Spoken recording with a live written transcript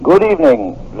Good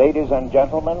evening, ladies and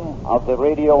gentlemen of the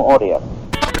radio audience.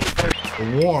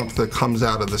 The warmth that comes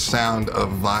out of the sound of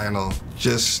vinyl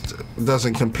just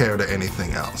doesn't compare to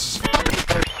anything else.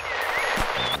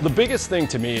 The biggest thing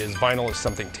to me is vinyl is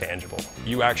something tangible.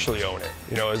 You actually own it.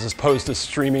 You know, as opposed to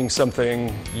streaming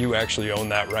something, you actually own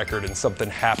that record and something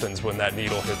happens when that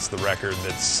needle hits the record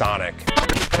that's sonic.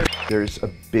 There's a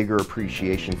bigger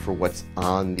appreciation for what's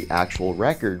on the actual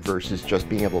record versus just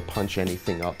being able to punch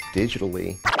anything up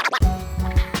digitally.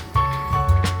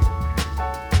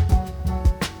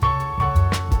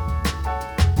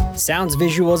 Sounds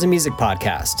Visual is a music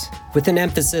podcast with an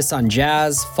emphasis on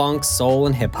jazz, funk, soul,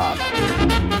 and hip-hop.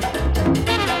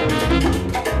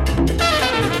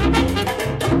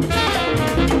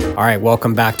 All right,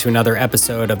 welcome back to another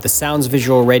episode of the Sounds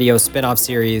Visual Radio spinoff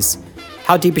series,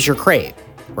 How Deep Is Your Crate?,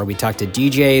 where we talk to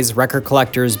DJs, record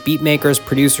collectors, beat makers,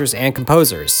 producers, and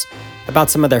composers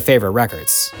about some of their favorite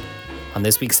records. On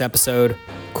this week's episode,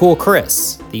 Cool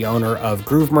Chris, the owner of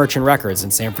Groove Merchant Records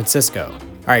in San Francisco.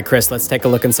 All right, Chris, let's take a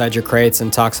look inside your crates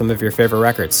and talk some of your favorite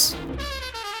records.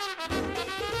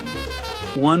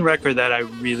 One record that I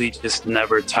really just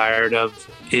never tired of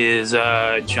is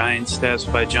Giant Steps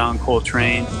by John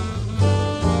Coltrane.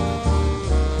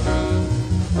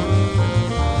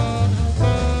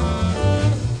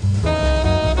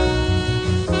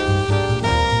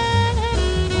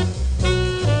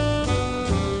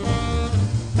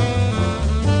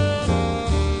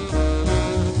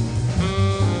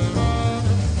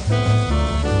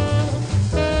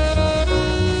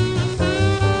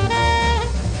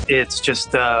 It's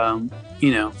just,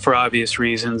 for obvious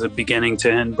reasons, a beginning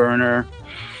to end burner.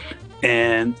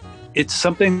 And it's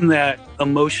something that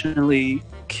emotionally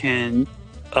can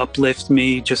uplift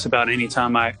me just about any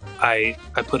time I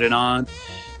put it on.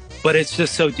 But it's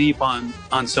just so deep on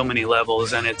so many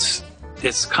levels. And it's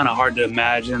kind of hard to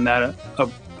imagine that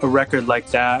a record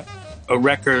like that, a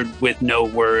record with no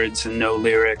words and no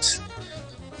lyrics,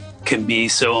 can be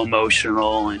so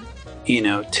emotional and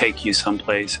take you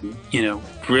someplace. And,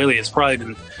 really, it's probably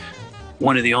been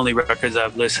one of the only records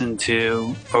I've listened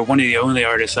to, or one of the only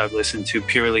artists I've listened to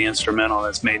purely instrumental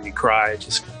that's made me cry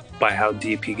just by how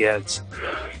deep he gets.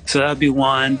 So that'd be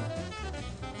one.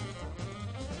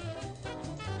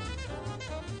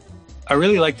 I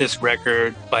really like this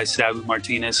record by Sabu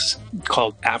Martinez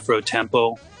called Afro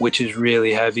Tempo, which is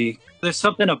really heavy. There's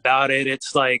something about it.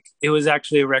 It's like, it was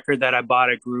actually a record that I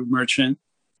bought at Groove Merchant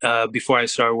before I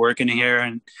started working here,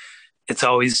 and it's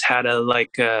always had I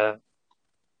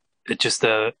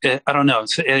don't know.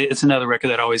 It's another record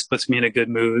that always puts me in a good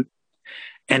mood,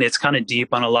 and it's kind of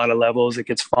deep on a lot of levels. It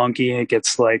gets funky, it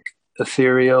gets like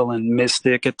ethereal and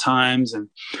mystic at times, and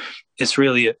it's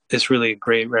really a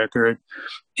great record.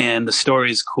 And the story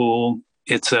is cool.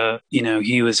 It's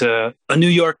he was a New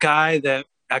York guy that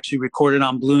actually recorded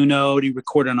on Blue Note. He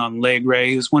recorded on Legre.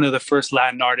 He was one of the first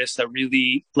Latin artists that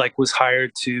really was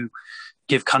hired to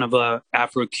give kind of a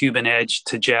Afro-Cuban edge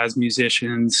to jazz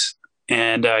musicians.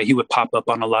 And he would pop up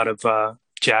on a lot of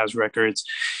jazz records.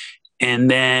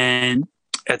 And then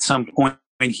at some point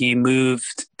he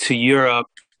moved to Europe,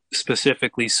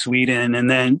 specifically Sweden. And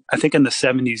then I think in the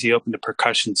 70s, he opened a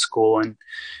percussion school and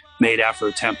made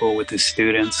Afro Tempo with his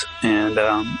students. And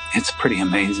it's pretty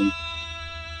amazing.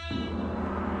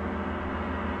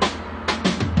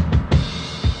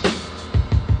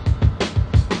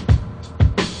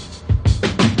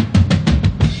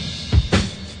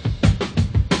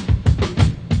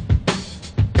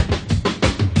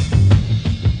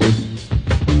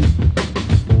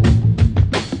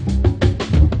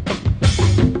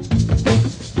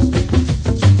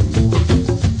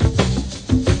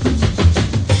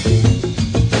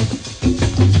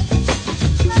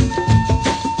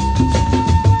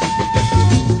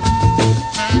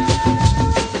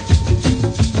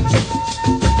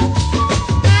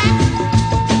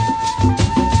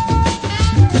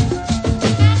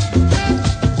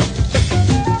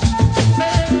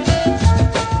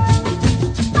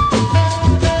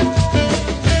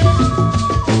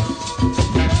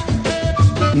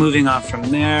 Moving on from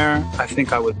there, I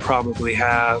think I would probably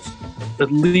have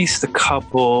at least a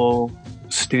couple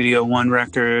Studio One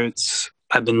records.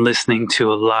 I've been listening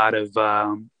to a lot of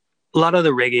the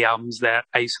reggae albums that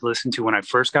I used to listen to when I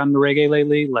first got into reggae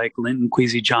lately, like Linton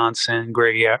Kwesi Johnson,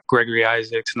 Gregory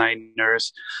Isaacs, Night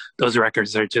Nurse. Those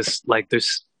records are just like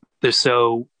they're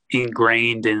so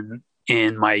ingrained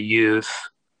in my youth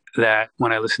that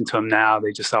when I listen to them now,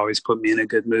 they just always put me in a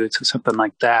good mood. So something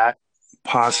like that.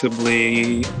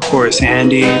 Possibly Horace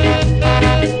Andy.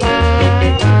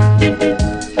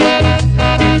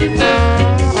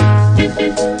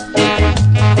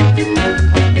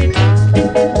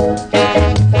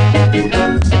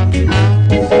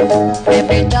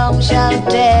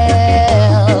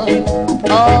 I'll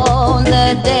tell on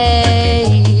the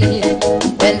day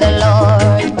when the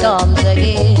Lord comes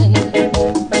again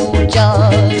to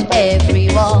judge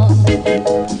everyone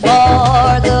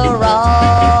for the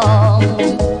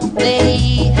wrongs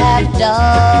they have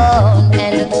done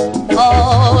and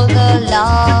all the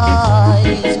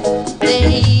lies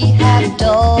they have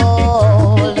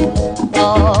told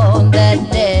on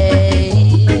that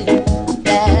day,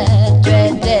 that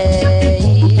dread day.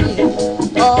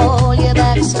 All you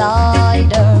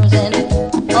backsliders and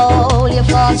all you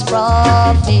false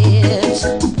prophets,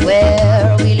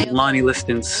 where will you... Lonnie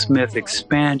Liston Smith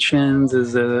Expansions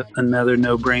is another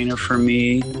no-brainer for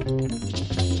me.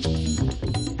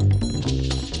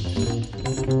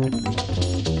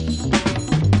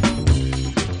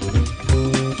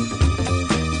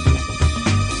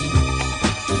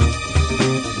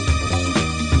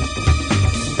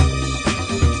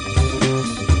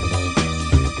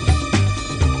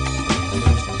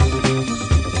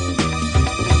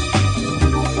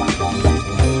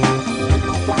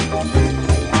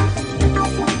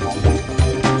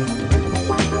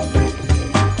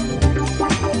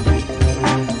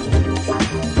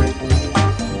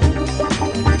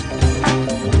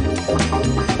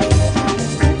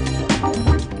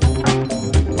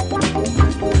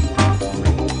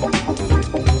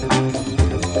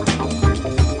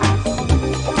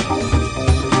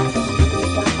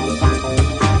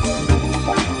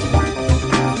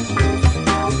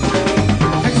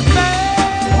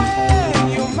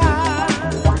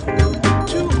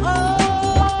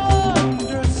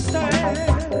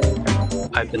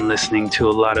 I've been listening to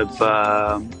a lot of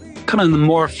kind of the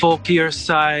more folkier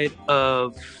side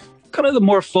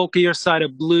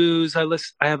of blues.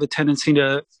 I have a tendency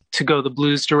to go the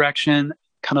blues direction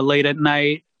kind of late at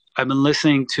night. I've been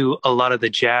listening to a lot of the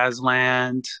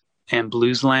Jazzland and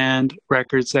Bluesland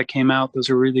records that came out. Those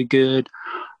are really good.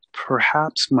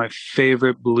 Perhaps my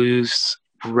favorite blues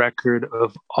record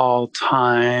of all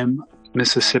time,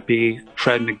 Mississippi,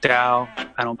 Fred McDowell,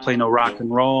 I Don't Play No Rock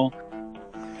and Roll.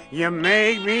 You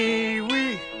make me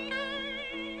weak,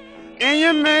 and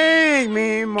you make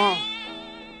me mourn.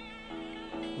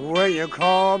 Well, you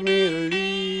call me to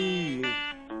leave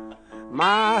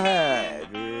my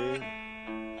happy,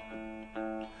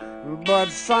 but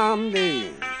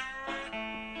someday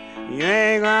you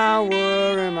ain't gonna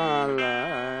worry my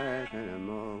life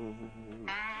anymore.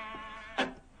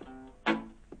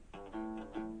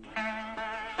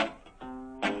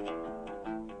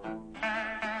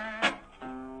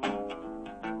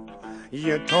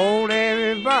 You told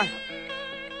everybody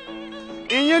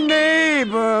in your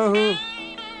neighborhood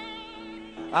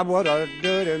I was a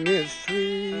dirty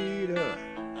mistreater,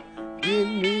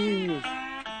 didn't mean you.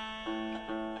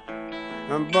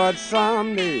 But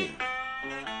someday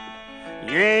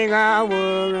you ain't gonna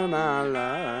worry my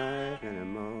life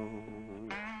anymore.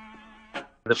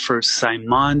 The first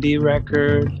Simondi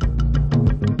record.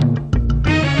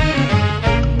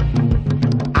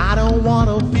 I don't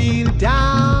wanna feel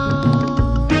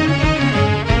down,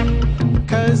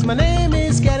 'cause my name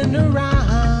is getting around.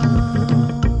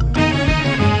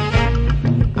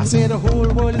 I say the whole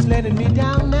world is letting me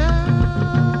down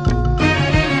now,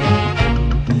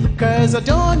 'cause I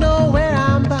don't know where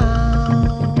I'm bound.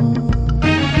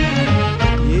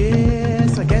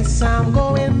 Yes, I guess I'm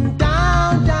going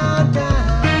down, down,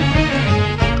 down,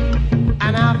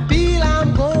 and I feel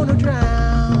I'm gonna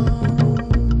drown.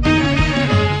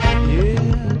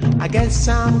 Yeah, I guess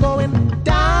I'm going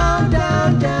down,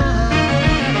 down, down,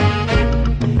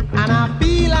 and I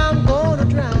feel I'm gonna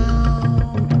drown.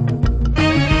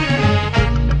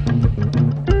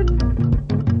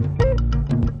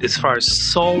 As far as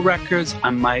soul records, I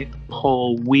might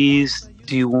pull Wheeze,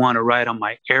 Do You Want to Ride on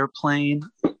My Airplane?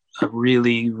 A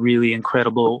really, really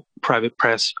incredible Private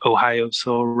Press Ohio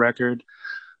soul record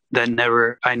that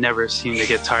I never seem to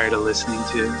get tired of listening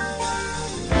to.